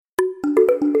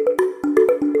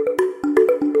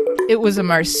It was a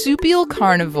marsupial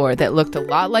carnivore that looked a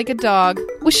lot like a dog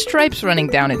with stripes running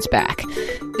down its back.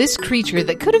 This creature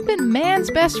that could have been man's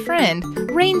best friend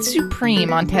reigned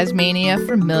supreme on Tasmania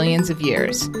for millions of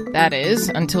years. That is,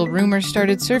 until rumors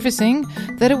started surfacing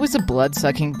that it was a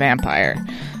blood-sucking vampire.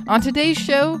 On today's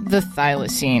show, the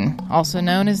thylacine, also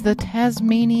known as the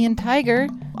Tasmanian tiger,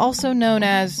 also known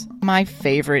as my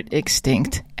favorite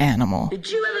extinct animal. Did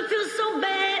you ever feel so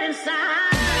bad inside?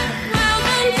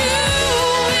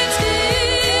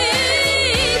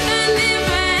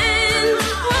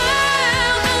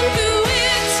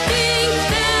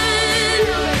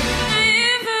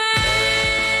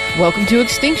 Welcome to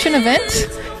Extinction Event,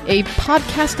 a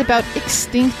podcast about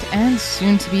extinct and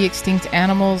soon-to-be extinct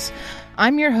animals.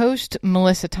 I'm your host,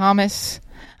 Melissa Thomas.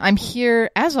 I'm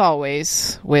here, as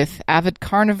always, with avid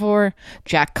carnivore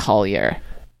Jack Collier.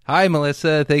 Hi,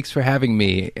 Melissa. Thanks for having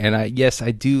me. And yes, I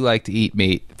do like to eat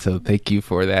meat, so thank you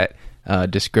for that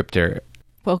descriptor.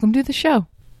 Welcome to the show.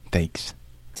 Thanks.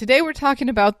 Today we're talking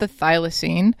about the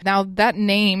thylacine. Now, that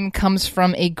name comes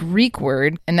from a Greek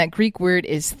word, and that Greek word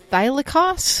is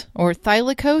thylakos, or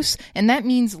thylakos, and that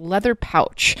means leather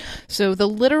pouch. So the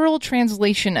literal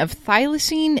translation of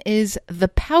thylacine is the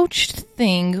pouched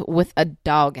thing with a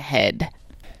dog head.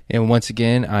 And once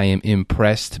again, I am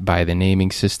impressed by the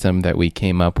naming system that we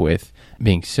came up with,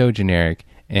 being so generic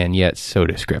and yet so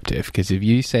descriptive. Because if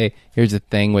you say, here's a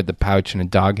thing with a pouch and a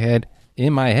dog head,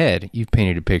 in my head, you've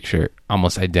painted a picture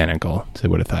almost identical to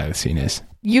what a thylacine is.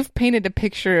 You've painted a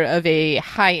picture of a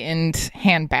high-end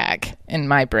handbag in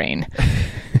my brain.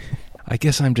 I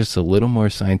guess I'm just a little more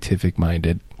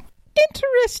scientific-minded.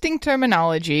 Interesting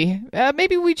terminology.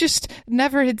 Maybe we just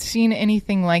never had seen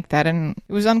anything like that, and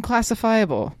it was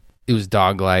unclassifiable. It was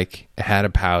dog-like. It had a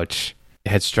pouch.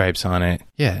 It had stripes on it.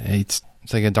 Yeah, it's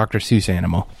like a Dr. Seuss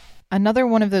animal. Another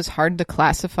one of those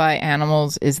hard-to-classify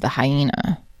animals is the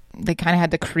hyena. They kind of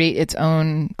had to create its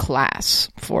own class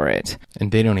for it.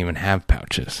 And they don't even have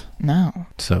pouches. No.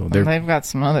 So they've got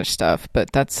some other stuff,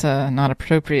 but that's not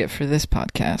appropriate for this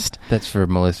podcast. That's for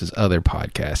Melissa's other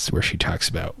podcasts where she talks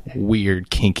about weird,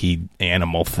 kinky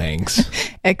animal things.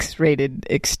 X-rated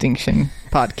extinction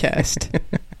podcast.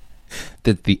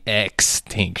 That's the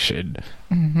extinction.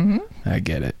 Mm-hmm. I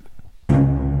get it.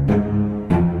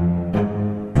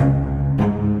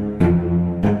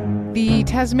 The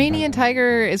Tasmanian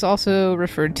tiger is also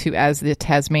referred to as the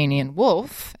Tasmanian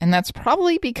wolf, and that's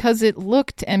probably because it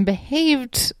looked and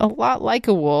behaved a lot like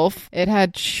a wolf. It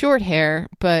had short hair,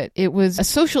 but it was a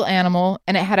social animal,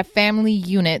 and it had a family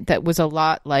unit that was a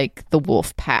lot like the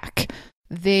wolf pack.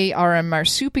 They are a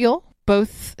marsupial.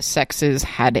 Both sexes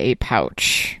had a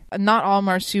pouch. Not all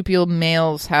marsupial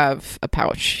males have a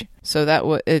pouch,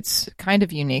 so it's kind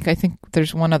of unique. I think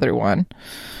there's one other one.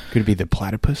 Could it be the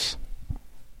platypus?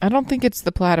 I don't think it's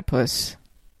the platypus.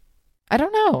 I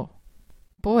don't know.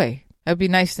 Boy, that'd be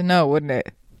nice to know, wouldn't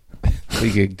it?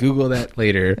 We could Google that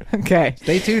later. Okay.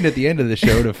 Stay tuned at the end of the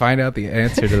show to find out the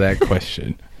answer to that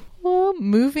question. Well,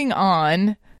 moving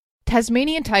on.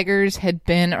 Tasmanian tigers had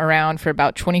been around for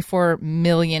about 24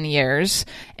 million years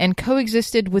and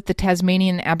coexisted with the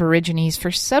Tasmanian Aborigines for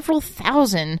several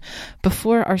thousand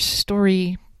before our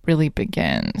story really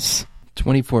begins.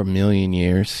 24 million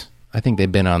years? I think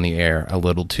they've been on the air a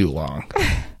little too long.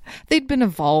 They'd been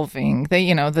evolving.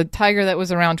 The tiger that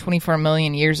was around 24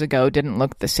 million years ago didn't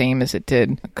look the same as it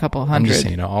did a couple hundred. I'm just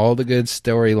saying, all the good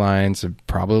storylines have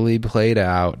probably played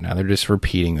out. Now they're just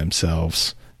repeating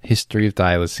themselves. History of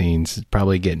thylacines is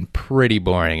probably getting pretty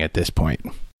boring at this point.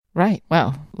 Right.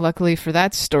 Well, luckily for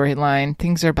that storyline,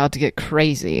 things are about to get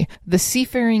crazy. The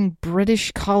seafaring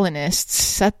British colonists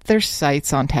set their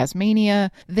sights on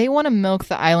Tasmania. They want to milk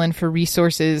the island for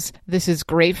resources. This is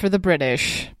great for the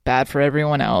British, bad for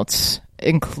everyone else,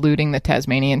 including the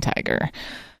Tasmanian tiger.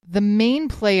 The main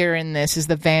player in this is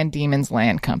the Van Diemen's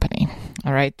Land Company.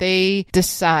 All right, they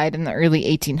decide in the early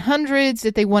 1800s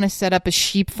that they want to set up a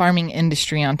sheep farming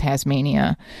industry on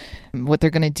Tasmania. What they're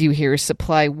going to do here is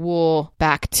supply wool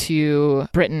back to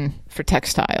Britain for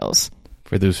textiles.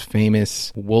 For those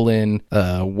famous woolen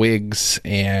wigs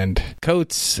and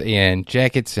coats and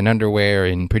jackets and underwear,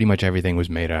 and pretty much everything was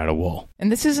made out of wool.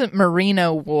 And this isn't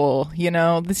merino wool,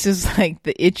 This is like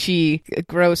the itchy,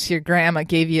 gross, your grandma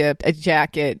gave you a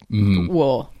jacket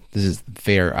wool. This is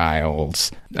Fair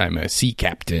Isles. I'm a sea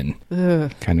captain.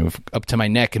 Ugh. Kind of up to my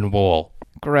neck in wool.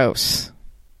 Gross.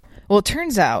 Well, it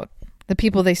turns out the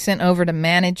people they sent over to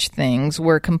manage things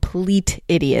were complete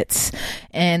idiots,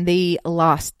 and they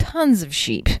lost tons of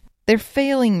sheep. They're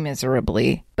failing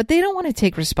miserably, but they don't want to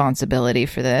take responsibility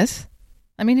for this.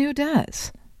 I mean, who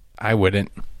does? I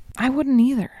wouldn't. I wouldn't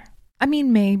either. I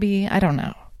mean, maybe. I don't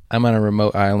know. I'm on a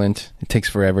remote island. It takes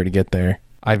forever to get there.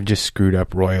 I've just screwed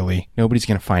up royally. Nobody's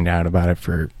going to find out about it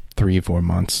for 3-4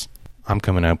 months. I'm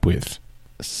coming up with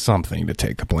something to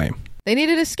take the blame. They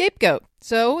needed a scapegoat,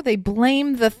 so they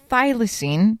blamed the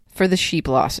thylacine for the sheep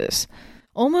losses.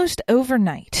 Almost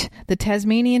overnight, the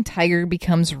Tasmanian tiger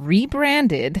becomes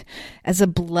rebranded as a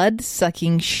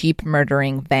blood-sucking,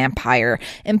 sheep-murdering vampire,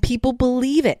 and people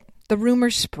believe it. The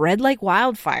rumors spread like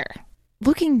wildfire.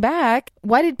 Looking back,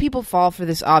 why did people fall for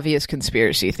this obvious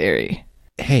conspiracy theory?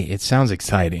 Hey, it sounds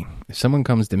exciting. If someone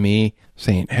comes to me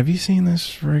saying, have you seen this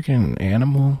freaking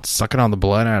animal sucking all the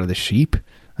blood out of the sheep?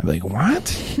 I'd be like,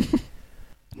 what?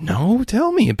 No,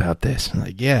 tell me about this. I'm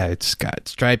like, yeah, it's got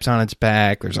stripes on its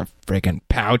back. There's a freaking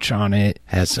pouch on it.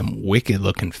 Has some wicked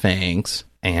looking fangs.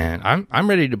 And I'm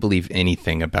ready to believe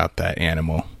anything about that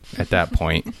animal at that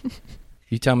point.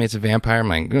 You tell me it's a vampire, I'm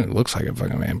like, it looks like a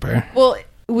fucking vampire. Well,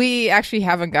 we actually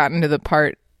haven't gotten to the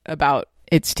part about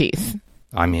its teeth.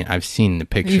 I mean, I've seen the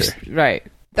picture. Right.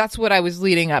 That's what I was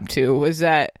leading up to, was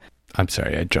that... I'm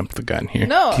sorry, I jumped the gun here.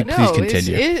 Please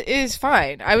continue. It is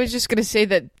fine. I was just going to say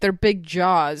that their big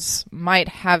jaws might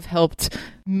have helped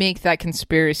make that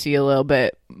conspiracy a little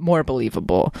bit more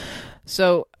believable.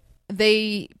 So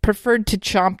they preferred to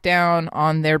chomp down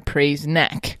on their prey's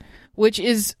neck, which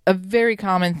is a very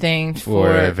common thing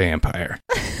for a vampire.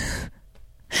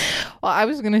 Well, I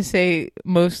was going to say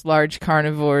most large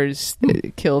carnivores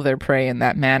kill their prey in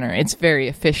that manner. It's very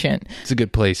efficient. It's a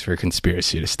good place for a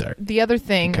conspiracy to start. The other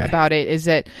thing about it is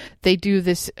that they do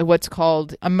this, what's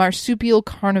called a marsupial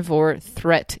carnivore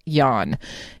threat yawn.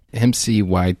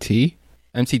 MCYT?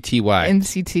 MCTY.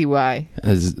 MCTY.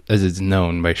 As it's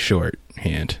known by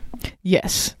shorthand.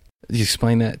 Yes. Could you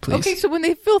explain that, please? Okay, so when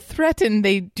they feel threatened,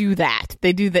 they do that.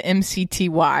 They do the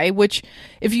MCTY, which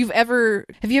have you ever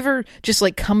just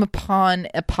like come upon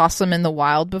a possum in the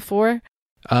wild before?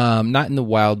 Not in the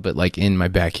wild, but like in my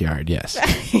backyard, yes.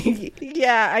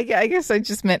 Yeah, I guess I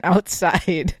just meant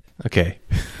outside. Okay.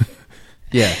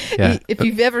 Yeah. If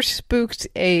you've ever spooked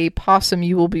a possum,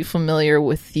 you will be familiar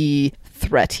with the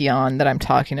threat yawn that I'm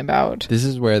talking about. This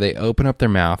is where they open up their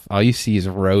mouth. All you see is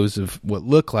rows of what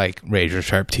look like razor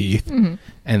sharp teeth, and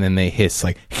then they hiss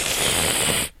like.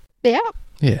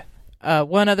 Yeah.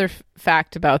 One other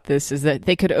fact about this is that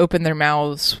they could open their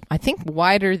mouths, I think,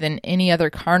 wider than any other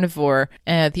carnivore.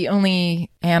 The only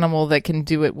animal that can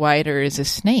do it wider is a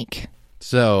snake.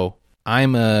 So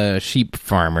I'm a sheep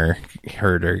farmer,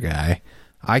 herder guy.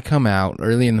 I come out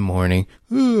early in the morning.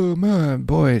 Oh, my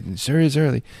boy, it sure is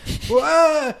early.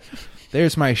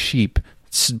 There's my sheep.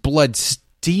 Blood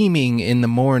steaming in the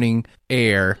morning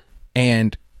air.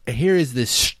 And here is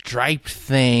this striped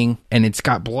thing. And it's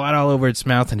got blood all over its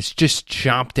mouth. And it's just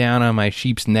chomped down on my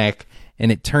sheep's neck.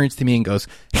 And it turns to me and goes...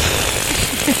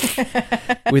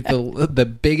 with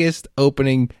the biggest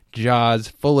opening jaws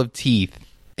full of teeth.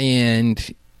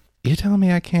 And you're telling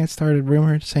me I can't start a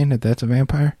rumor saying that that's a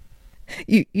vampire?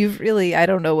 You've really, I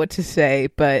don't know what to say,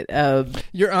 but...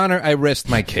 Your Honor, I rest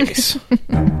my case.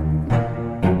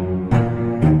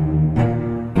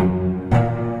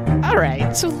 All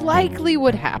right, so likely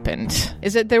what happened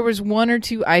is that there was one or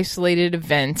two isolated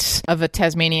events of a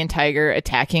Tasmanian tiger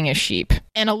attacking a sheep,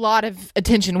 and a lot of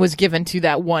attention was given to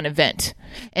that one event.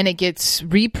 And it gets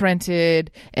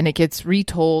reprinted, and it gets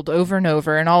retold over and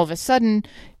over, and all of a sudden,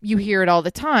 you hear it all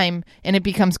the time, and it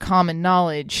becomes common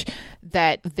knowledge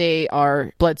that they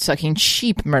are blood-sucking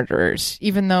sheep murderers,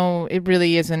 even though it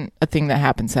really isn't a thing that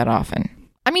happens that often.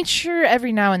 I mean, sure,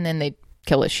 every now and then they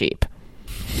kill a sheep.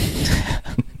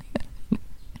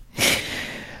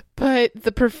 But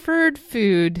the preferred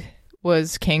food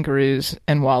was kangaroos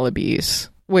and wallabies,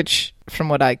 which, from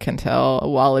what I can tell, a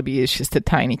wallaby is just a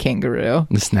tiny kangaroo.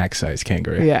 The snack-sized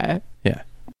kangaroo. Yeah. Yeah.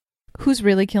 Who's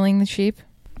really killing the sheep?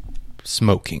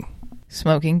 Smoking.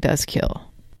 Smoking does kill.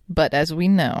 But as we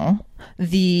know,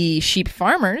 the sheep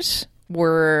farmers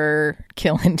were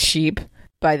killing sheep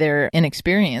by their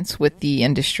inexperience with the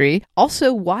industry.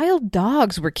 Also, wild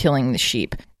dogs were killing the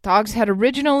sheep. Dogs had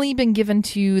originally been given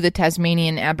to the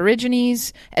Tasmanian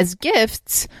Aborigines as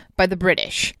gifts by the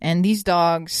British, and these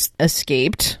dogs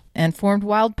escaped and formed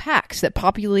wild packs that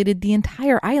populated the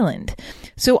entire island.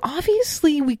 So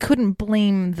obviously we couldn't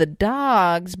blame the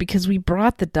dogs because we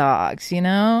brought the dogs, you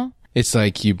know? It's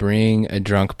like you bring a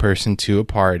drunk person to a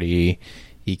party,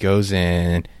 he goes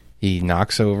in, he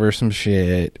knocks over some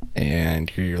shit,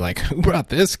 and you're like, who brought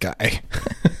this guy?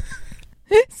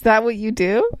 Is that what you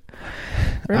do?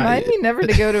 Remind me never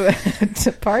to go to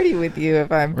a party with you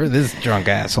if I'm... Where'd this drunk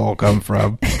asshole come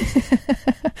from?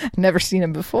 Never seen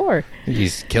him before.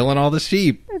 He's killing all the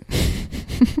sheep.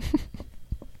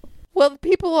 Well,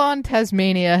 people on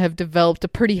Tasmania have developed a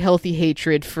pretty healthy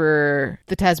hatred for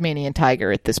the Tasmanian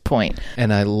tiger at this point.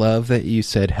 And I love that you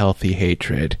said healthy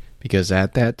hatred, because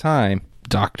at that time,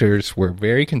 doctors were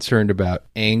very concerned about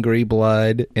angry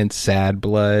blood and sad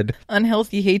blood.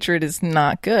 Unhealthy hatred is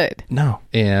not good. No.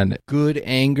 And good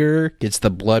anger gets the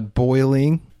blood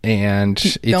boiling, and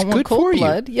it's Don't want good cold for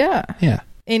blood. you. Yeah. Yeah.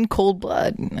 In cold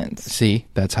blood. See,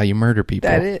 that's how you murder people.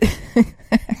 That is.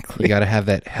 You got to have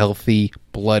that healthy,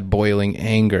 blood-boiling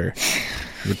anger.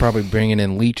 You're probably bringing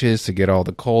in leeches to get all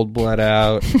the cold blood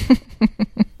out.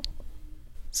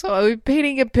 So I'm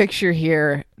painting a picture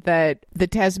here that the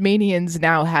Tasmanians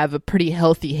now have a pretty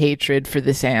healthy hatred for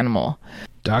this animal.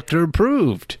 Doctor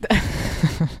approved.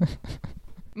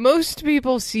 Most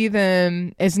people see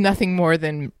them as nothing more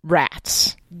than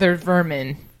rats. They're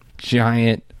vermin.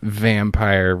 Giant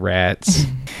vampire rats.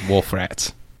 Wolf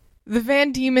rats. The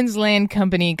Van Diemen's Land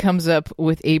Company comes up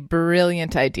with a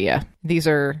brilliant idea. These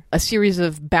are a series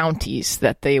of bounties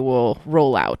that they will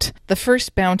roll out. The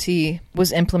first bounty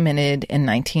was implemented in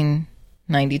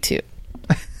 1992.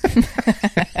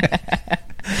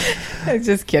 I'm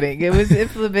just kidding. It was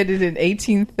implemented in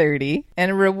 1830,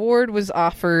 and a reward was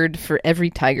offered for every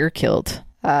tiger killed.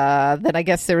 Then I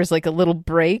guess there was like a little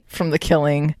break from the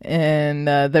killing, and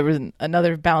there was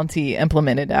another bounty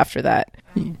implemented after that.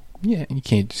 Yeah, you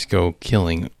can't just go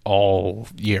killing all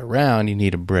year round. You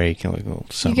need a break. Like a little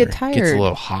summer. You get tired. It gets a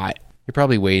little hot. You're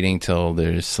probably waiting till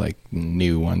there's like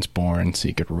new ones born so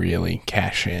you could really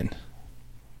cash in.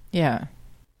 Yeah.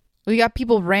 We got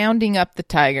people rounding up the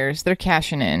tigers. They're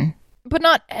cashing in. But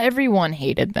not everyone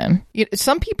hated them.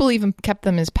 Some people even kept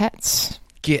them as pets.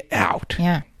 Get out.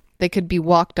 Yeah. They could be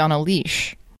walked on a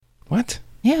leash. What?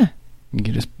 Yeah. You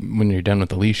can just, when you're done with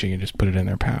the leash, you can just put it in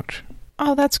their pouch.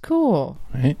 Oh, that's cool.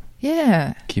 Right?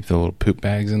 Yeah. Keep the little poop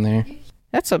bags in there.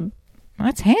 That's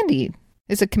handy.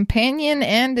 It's a companion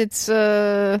and it's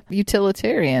a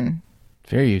utilitarian.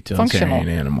 Very utilitarian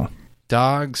Functional. animal.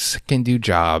 Dogs can do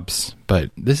jobs, but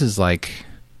this is like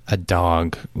a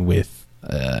dog with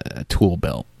a tool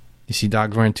belt. You see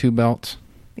dogs wearing tool belts?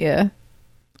 Yeah.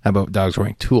 How about dogs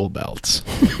wearing tool belts?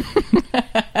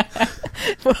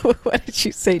 What did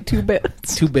you say? Two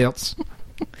belts? Two belts.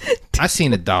 I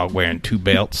seen a dog wearing two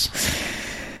belts.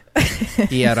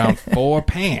 He had on 4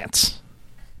 pants.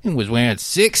 He was wearing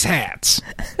 6 hats.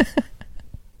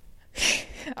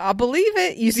 I'll believe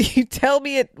it. You tell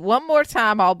me it one more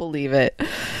time, I'll believe it.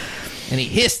 And he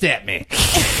hissed at me.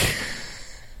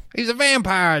 He's a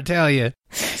vampire, I tell you.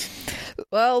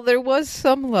 Well, there was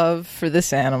some love for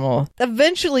this animal.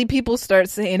 Eventually, people start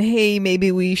saying, hey,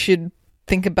 maybe we should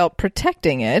think about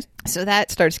protecting it. So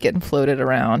that starts getting floated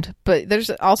around. But there's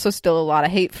also still a lot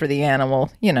of hate for the animal,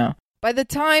 you know. By the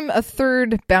time a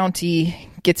third bounty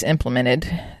gets implemented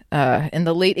in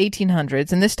the late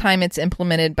 1800s, and this time it's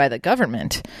implemented by the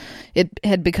government, it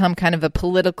had become kind of a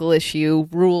political issue,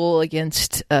 rule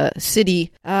against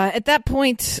city. At that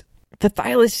point, the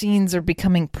thylacines are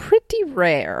becoming pretty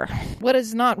rare. What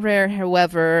is not rare,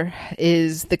 however,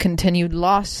 is the continued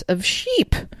loss of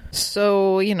sheep.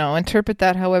 So, interpret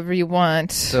that however you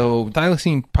want. So,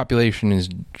 thylacine population is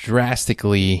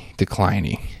drastically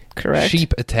declining. Correct.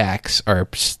 Sheep attacks are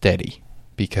steady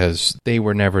because they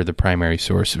were never the primary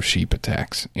source of sheep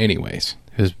attacks. Anyways,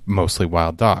 it was mostly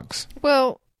wild dogs.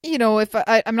 Well, if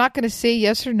I'm not going to say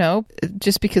yes or no,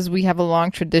 just because we have a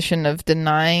long tradition of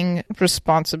denying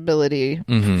responsibility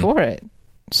for it.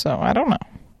 So I don't know.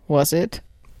 Was it?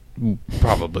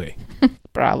 Probably.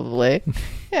 Probably.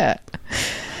 Yeah.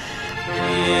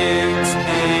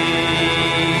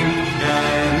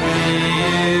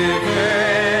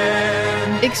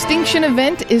 Extinction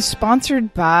Event is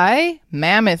sponsored by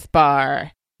Mammoth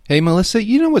Bar. Hey, Melissa,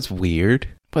 you know what's weird?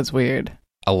 What's weird?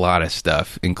 A lot of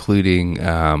stuff, including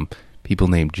people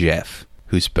named Jeff,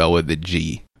 who spell with the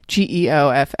G.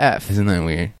 Geoff. Isn't that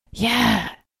weird? Yeah.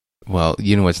 Well,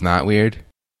 you know what's not weird?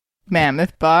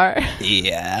 Mammoth Bar.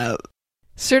 Yeah.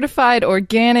 Certified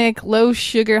organic, low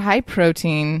sugar, high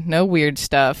protein. No weird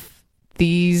stuff.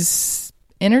 These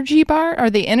energy bar? Are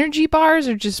they energy bars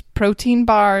or just protein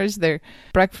bars? They're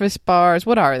breakfast bars.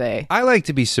 What are they? I like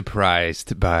to be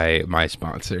surprised by my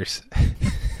sponsors.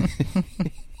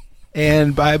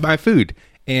 And by my food.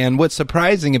 And what's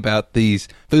surprising about these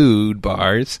food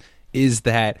bars is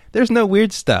that there's no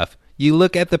weird stuff. You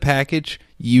look at the package,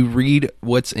 you read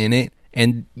what's in it,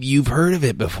 and you've heard of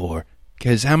it before.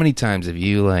 Because how many times have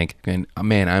you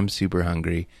man, I'm super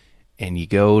hungry, and you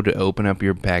go to open up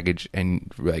your package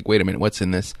and you're like, wait a minute, what's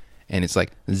in this? And it's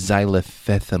like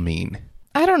xylophenamine.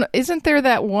 I don't know. Isn't there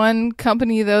that one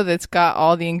company, though, that's got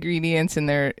all the ingredients and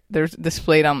they're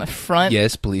displayed on the front?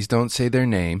 Yes, please don't say their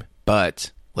name.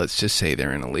 But let's just say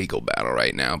they're in a legal battle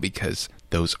right now because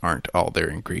those aren't all their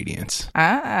ingredients.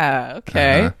 Ah,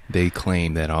 okay. They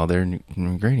claim that all their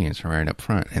ingredients are right up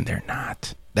front, and they're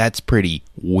not. That's pretty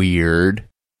weird.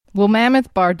 Well,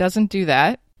 Mammoth Bar doesn't do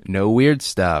that. No weird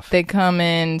stuff. They come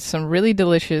in some really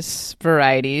delicious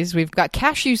varieties. We've got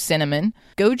cashew cinnamon,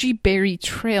 goji berry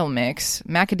trail mix,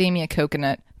 macadamia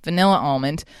coconut, vanilla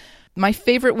almond. My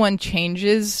favorite one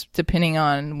changes depending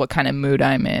on what kind of mood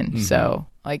I'm in. Mm-hmm. So,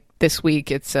 like this week,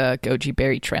 it's a goji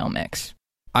berry trail mix.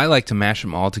 I like to mash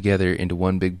them all together into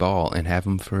one big ball and have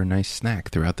them for a nice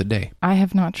snack throughout the day. I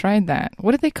have not tried that.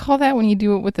 What do they call that when you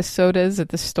do it with the sodas at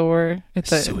the store?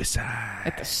 Suicide.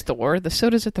 At the store? The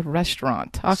sodas at the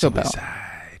restaurant. Taco Bell.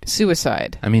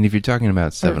 Suicide. I mean, if you're talking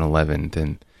about 7-Eleven,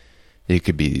 then it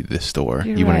could be the store.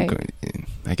 You're right.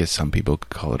 I guess some people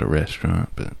could call it a restaurant,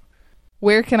 but...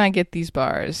 Where can I get these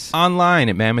bars? Online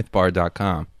at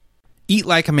mammothbar.com. Eat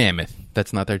like a mammoth.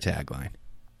 That's not their tagline.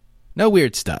 No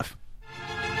weird stuff.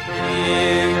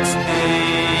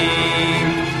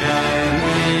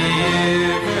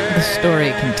 The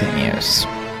story continues.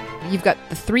 You've got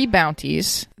the 3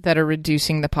 bounties that are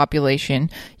reducing the population.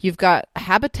 You've got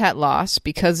habitat loss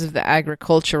because of the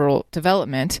agricultural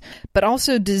development, but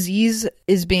also disease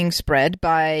is being spread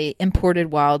by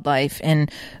imported wildlife,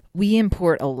 and we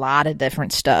import a lot of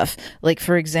different stuff. Like,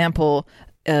 for example,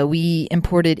 we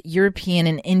imported European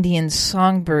and Indian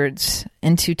songbirds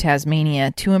into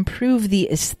Tasmania to improve the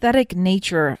aesthetic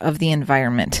nature of the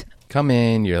environment. Come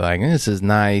in, you're like, this is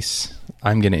nice.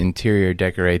 I'm going to interior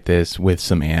decorate this with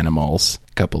some animals.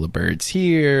 A couple of birds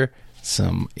here,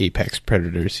 some apex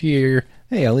predators here.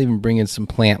 Hey, I'll even bring in some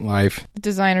plant life.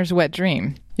 Designer's wet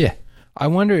dream. Yeah. I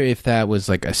wonder if that was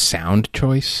like a sound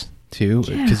choice, too,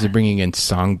 because they're bringing in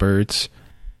songbirds.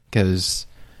 Because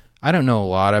I don't know a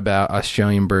lot about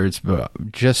Australian birds, but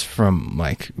just from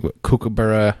like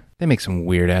kookaburra, they make some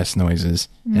weird-ass noises.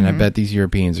 Mm-hmm. And I bet these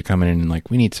Europeans are coming in and like,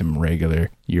 we need some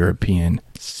regular European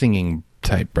singing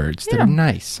type birds that are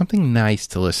nice. Something nice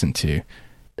to listen to.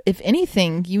 If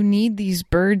anything, you need these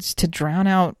birds to drown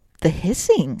out the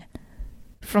hissing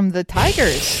from the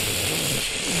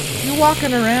tigers. You're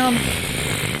walking around.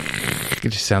 It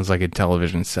just sounds like a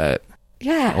television set.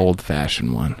 Yeah.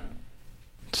 Old-fashioned one.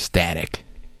 Static.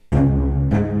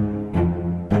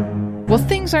 Well,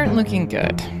 things aren't looking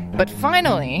good. But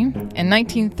finally, in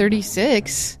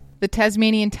 1936, the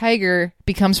Tasmanian tiger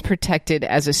becomes protected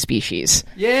as a species.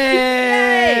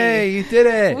 Yay! You did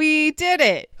it! We did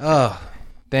it! Oh,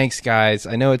 thanks, guys.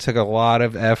 I know it took a lot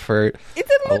of effort. It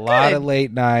didn't look a lot good. of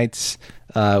late nights.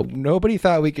 Nobody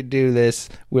thought we could do this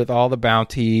with all the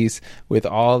bounties, with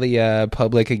all the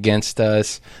public against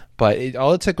us. But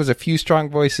all it took was a few strong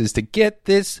voices to get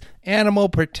this animal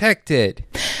protected.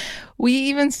 We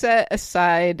even set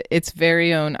aside its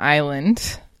very own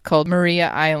island called Maria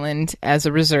Island as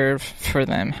a reserve for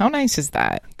them. How nice is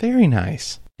that? Very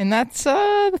nice. And that's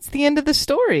the end of the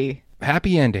story.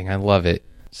 Happy ending. I love it.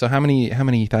 So how many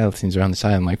thylacines are on this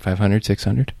island? Like 500,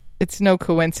 600? It's no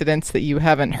coincidence that you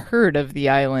haven't heard of the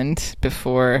island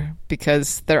before,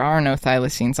 because there are no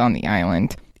thylacines on the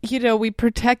island. You know, we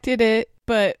protected it,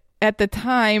 but at the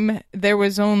time, there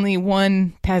was only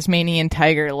one Tasmanian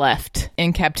tiger left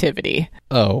in captivity.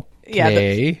 Oh,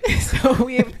 okay. Yeah. So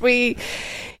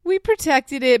we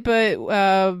protected it,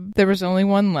 but there was only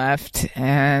one left,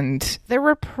 and there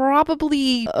were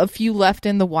probably a few left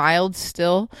in the wild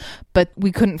still, but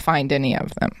we couldn't find any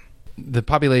of them. The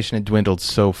population had dwindled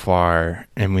so far,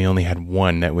 and we only had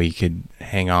one that we could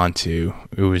hang on to.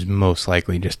 It was most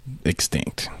likely just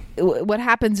extinct. What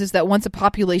happens is that once a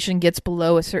population gets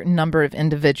below a certain number of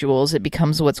individuals, it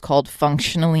becomes what's called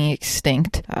functionally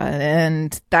extinct.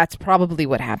 And that's probably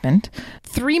what happened.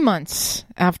 3 months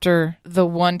after the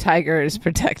one tiger is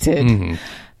protected,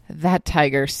 that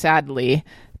tiger sadly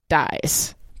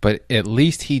dies. But at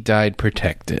least he died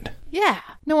protected. Yeah.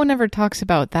 No one ever talks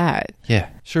about that. Yeah.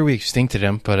 Sure, we extincted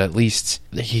him, but at least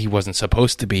he wasn't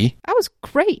supposed to be. That was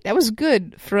great. That was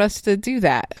good for us to do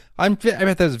that. I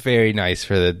bet that was very nice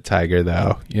for the tiger,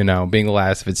 though. You know, being the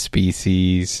last of its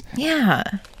species. Yeah.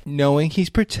 Knowing he's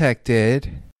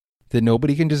protected, that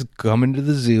nobody can just come into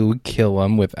the zoo and kill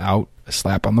him without a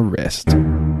slap on the wrist.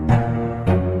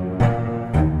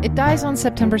 It dies on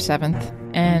September 7th,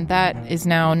 and that is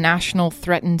now National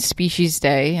Threatened Species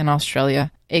Day in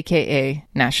Australia, a.k.a.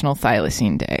 National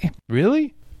Thylacine Day.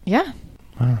 Really? Yeah.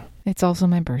 Wow. It's also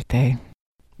my birthday.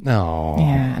 No.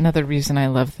 Yeah, another reason I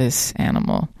love this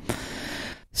animal.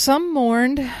 Some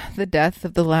mourned the death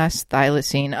of the last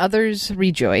thylacine. Others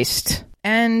rejoiced.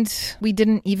 And we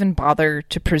didn't even bother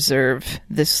to preserve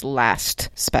this last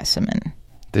specimen.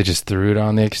 They just threw it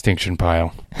on the extinction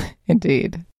pile.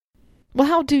 Indeed. Well,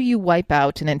 how do you wipe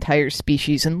out an entire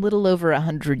species in little over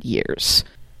 100 years?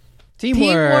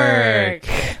 Teamwork.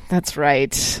 That's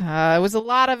right. It was a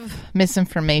lot of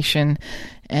misinformation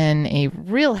and a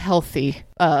real healthy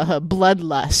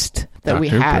bloodlust that we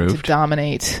Doctor had approved. to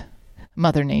dominate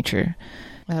Mother Nature.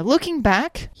 Looking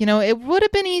back, it would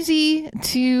have been easy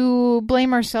to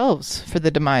blame ourselves for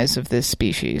the demise of this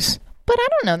species. But I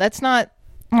don't know. That's not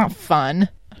fun.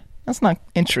 That's not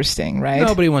interesting, right?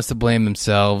 Nobody wants to blame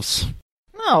themselves.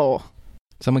 No.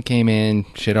 Someone came in,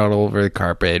 shit all over the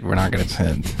carpet. We're not going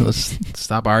to... Let's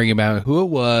stop arguing about who it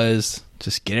was.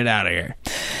 Just get it out of here.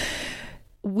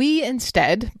 We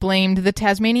instead blamed the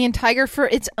Tasmanian tiger for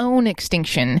its own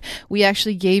extinction. We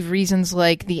actually gave reasons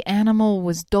like the animal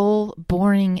was dull,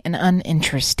 boring, and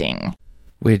uninteresting.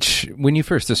 Which, when you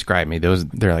first described me,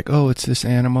 they're like, oh, it's this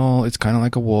animal. It's kind of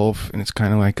like a wolf, and it's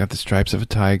kind of like got the stripes of a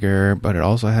tiger, but it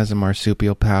also has a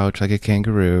marsupial pouch like a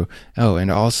kangaroo. Oh,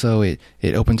 and also it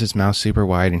opens its mouth super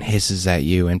wide and hisses at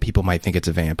you, and people might think it's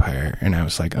a vampire. And I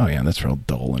was like, oh yeah, that's real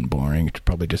dull and boring. It should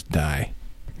probably just die.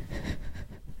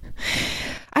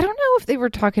 I don't know if they were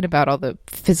talking about all the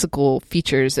physical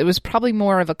features. It was probably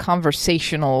more of a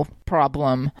conversational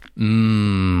problem.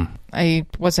 I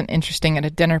wasn't interesting at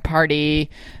a dinner party.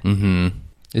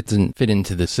 It doesn't fit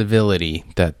into the civility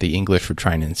that the English were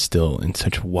trying to instill in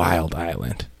such a wild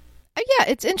island. Yeah,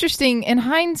 it's interesting. In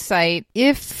hindsight,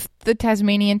 if the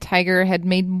Tasmanian tiger had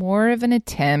made more of an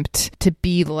attempt to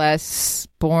be less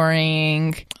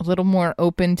boring, a little more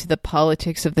open to the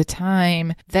politics of the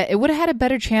time, that it would have had a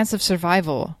better chance of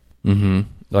survival.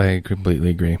 I completely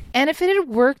agree. And if it had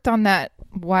worked on that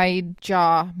wide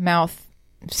jaw mouth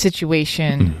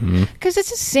situation, because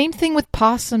it's the same thing with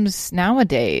possums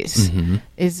nowadays.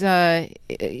 Is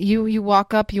you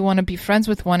walk up, you want to be friends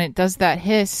with one, it does that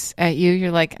hiss at you,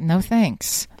 you're like, no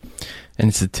thanks. And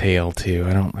it's a tail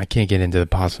too. I can't get into the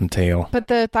possum tail. But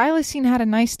the thylacine had a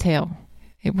nice tail.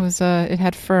 It was it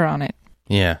had fur on it.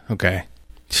 Yeah, okay.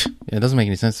 Yeah, it doesn't make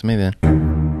any sense to me then.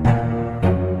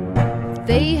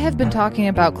 They have been talking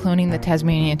about cloning the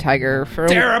Tasmanian tiger for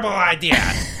Terrible idea.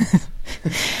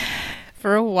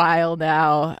 for a while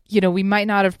now. We might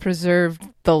not have preserved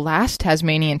the last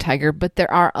Tasmanian tiger, but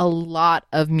there are a lot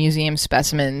of museum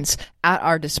specimens at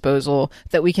our disposal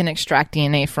that we can extract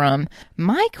DNA from.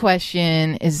 My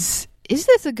question is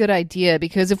this a good idea?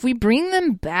 Because if we bring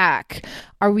them back,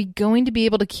 are we going to be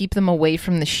able to keep them away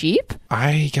from the sheep?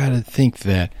 I gotta think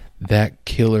that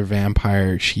killer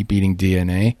vampire sheep-eating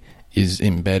DNA is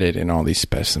embedded in all these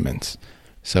specimens.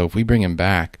 So if we bring him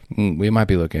back, we might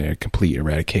be looking at a complete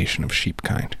eradication of sheep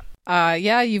kind.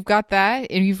 Yeah, you've got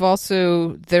that. And you've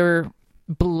also their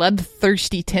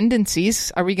bloodthirsty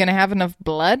tendencies. Are we going to have enough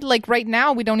blood? Like right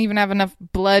now, we don't even have enough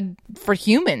blood for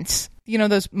humans.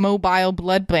 Those mobile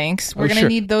blood banks. We're going to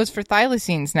need those for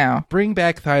thylacines now. Bring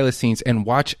back thylacines and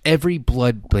watch every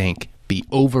blood bank be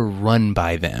overrun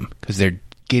by them because they're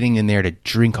getting in there to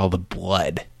drink all the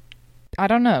blood. I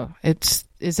don't know. Is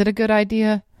it a good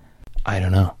idea? I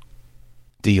don't know.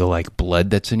 Do you like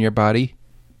blood that's in your body?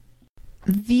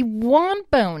 The one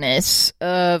bonus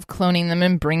of cloning them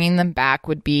and bringing them back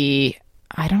would be,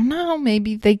 I don't know,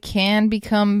 maybe they can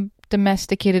become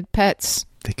domesticated pets.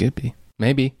 They could be.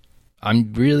 Maybe.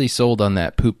 I'm really sold on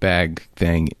that poop bag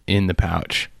thing in the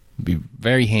pouch. It'd be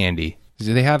very handy.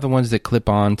 Because they have the ones that clip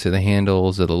on to the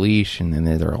handles of the leash, and then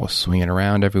they're all swinging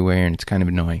around everywhere, and it's kind of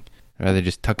annoying. I'd rather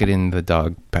just tuck it in the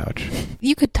dog pouch.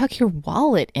 You could tuck your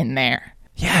wallet in there.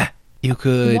 Yeah, you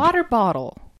could. Water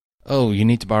bottle. Oh, you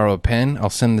need to borrow a pen?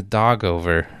 I'll send the dog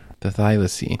over. The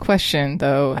thylacine. Question,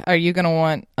 though. Are you going to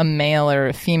want a male or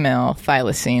a female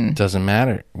thylacine? Doesn't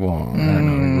matter. Well, I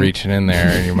don't know. Reaching in there,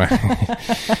 and you might...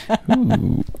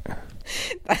 Ooh.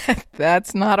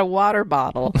 That's not a water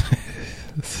bottle.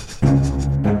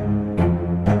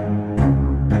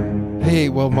 Hey,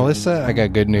 well, Melissa, I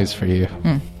got good news for you.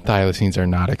 Thylacines are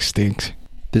not extinct.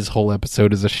 This whole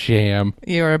episode is a sham.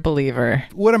 You're a believer.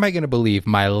 What am I going to believe?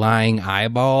 My lying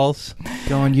eyeballs?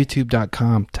 Go on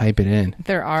YouTube.com. Type it in.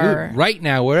 There are... Dude, right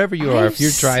now, wherever you are, if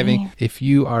you're driving, if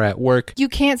you are at work... You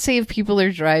can't say if people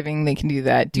are driving, they can do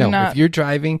that. If you're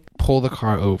driving, pull the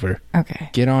car over. Okay.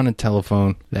 Get on a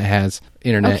telephone that has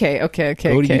internet. Okay.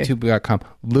 Go to YouTube.com.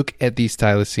 Look at these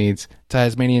thylacines.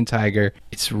 Tasmanian tiger.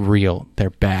 It's real. They're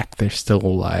back. They're still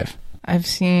alive. I've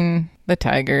seen the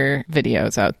tiger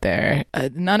videos out there.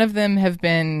 None of them have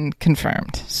been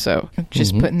confirmed. So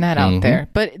just putting that out there.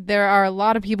 But there are a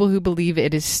lot of people who believe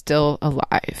it is still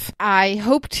alive. I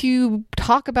hope to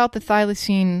talk about the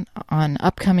thylacine on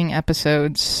upcoming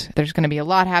episodes. There's going to be a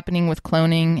lot happening with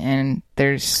cloning, and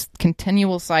there's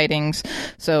continual sightings.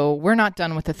 So we're not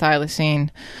done with the thylacine.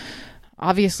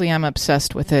 Obviously, I'm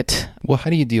obsessed with it. Well, how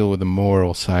do you deal with the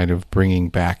moral side of bringing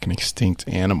back an extinct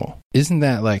animal? Isn't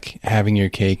that like having your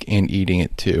cake and eating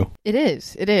it too? It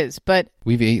is. But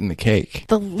we've eaten the cake.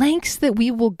 The lengths that we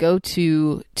will go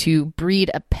to breed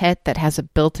a pet that has a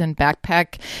built-in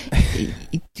backpack,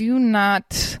 do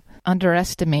not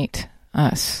underestimate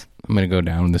us. I'm going to go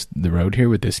down the road here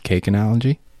with this cake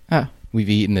analogy. Oh. We've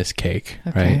eaten this cake,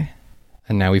 okay. Right?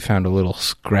 And now we found a little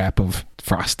scrap of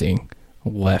frosting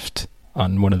left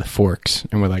on one of the forks.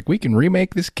 And we're like, we can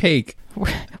remake this cake.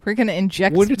 We're going to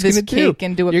inject this cake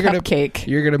into a cupcake.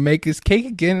 You're going to make this cake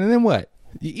again, and then what?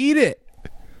 You eat it.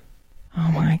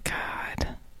 Oh, my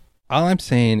God. All I'm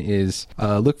saying is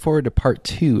look forward to part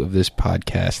 2 of this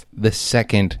podcast, the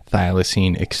second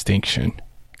thylacine extinction,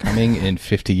 coming in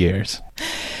 50 years.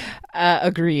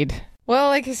 Agreed. Well,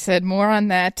 like I said, more on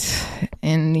that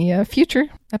in the future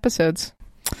episodes.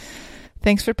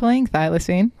 Thanks for playing,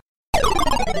 Thylacine.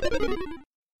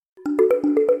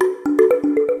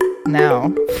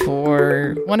 Now,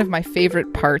 for one of my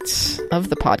favorite parts of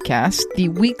the podcast, the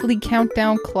weekly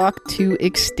countdown clock to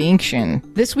extinction.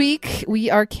 This week, we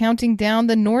are counting down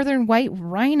the northern white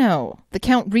rhino. The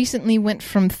count recently went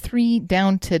from 3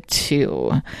 down to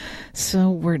 2. So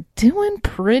we're doing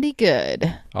pretty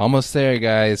good. Almost there,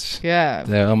 guys. Yeah.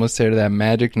 They're almost there to that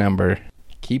magic number.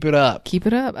 Keep it up. Keep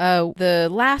it up. The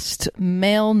last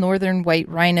male northern white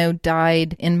rhino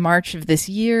died in March of this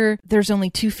year. There's only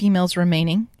 2 females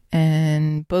remaining,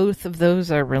 and both of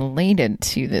those are related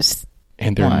to this.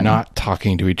 And they're not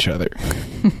talking to each other.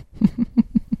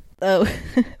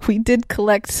 We did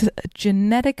collect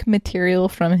genetic material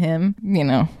from him,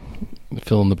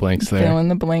 Fill in the blanks there. Fill in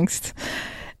the blanks.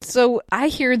 So I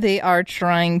hear they are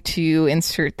trying to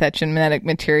insert that genetic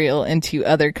material into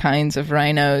other kinds of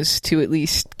rhinos to at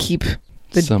least keep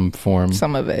some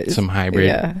of it. Some hybrid.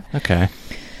 Yeah. Okay.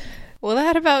 Well,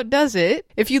 that about does it.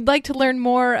 If you'd like to learn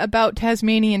more about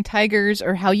Tasmanian tigers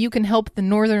or how you can help the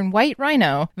northern white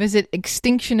rhino, visit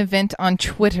Extinction Event on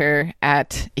Twitter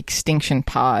at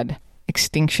ExtinctionPod.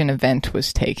 Extinction Event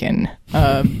was taken.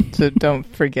 So don't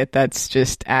forget that's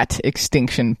just at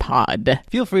Extinction Pod.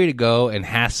 Feel free to go and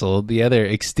hassle the other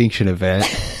Extinction Event.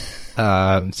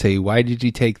 Say, why did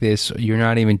you take this? You're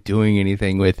not even doing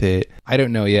anything with it. I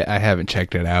don't know yet. I haven't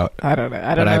checked it out. I don't know.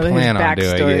 I plan on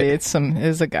doing it. It's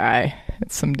a guy.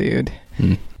 It's some dude.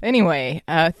 Anyway,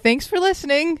 thanks for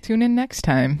listening. Tune in next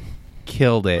time.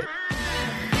 Killed it.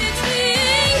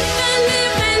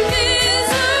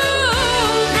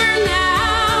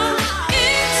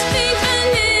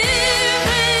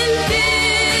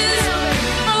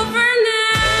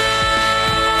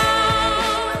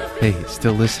 Hey,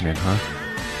 still listening,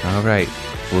 huh? All right.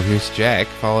 Well, here's Jack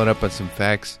following up on some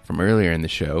facts from earlier in the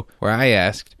show where I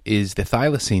asked, is the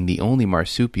thylacine the only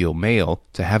marsupial male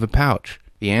to have a pouch?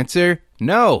 The answer,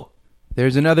 no.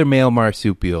 There's another male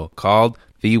marsupial called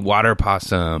the water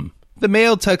possum. The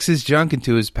male tucks his junk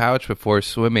into his pouch before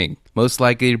swimming, most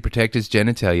likely to protect his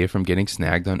genitalia from getting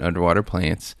snagged on underwater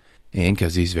plants, and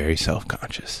because he's very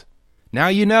self-conscious. Now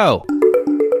you know.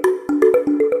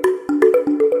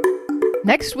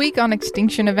 Next week on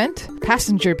Extinction Event,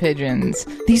 passenger pigeons.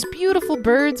 These beautiful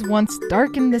birds once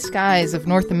darkened the skies of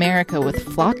North America with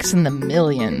flocks in the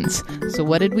millions. So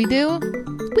what did we do?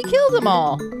 We killed them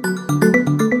all.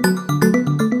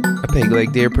 A Peg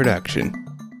Leg Deer production.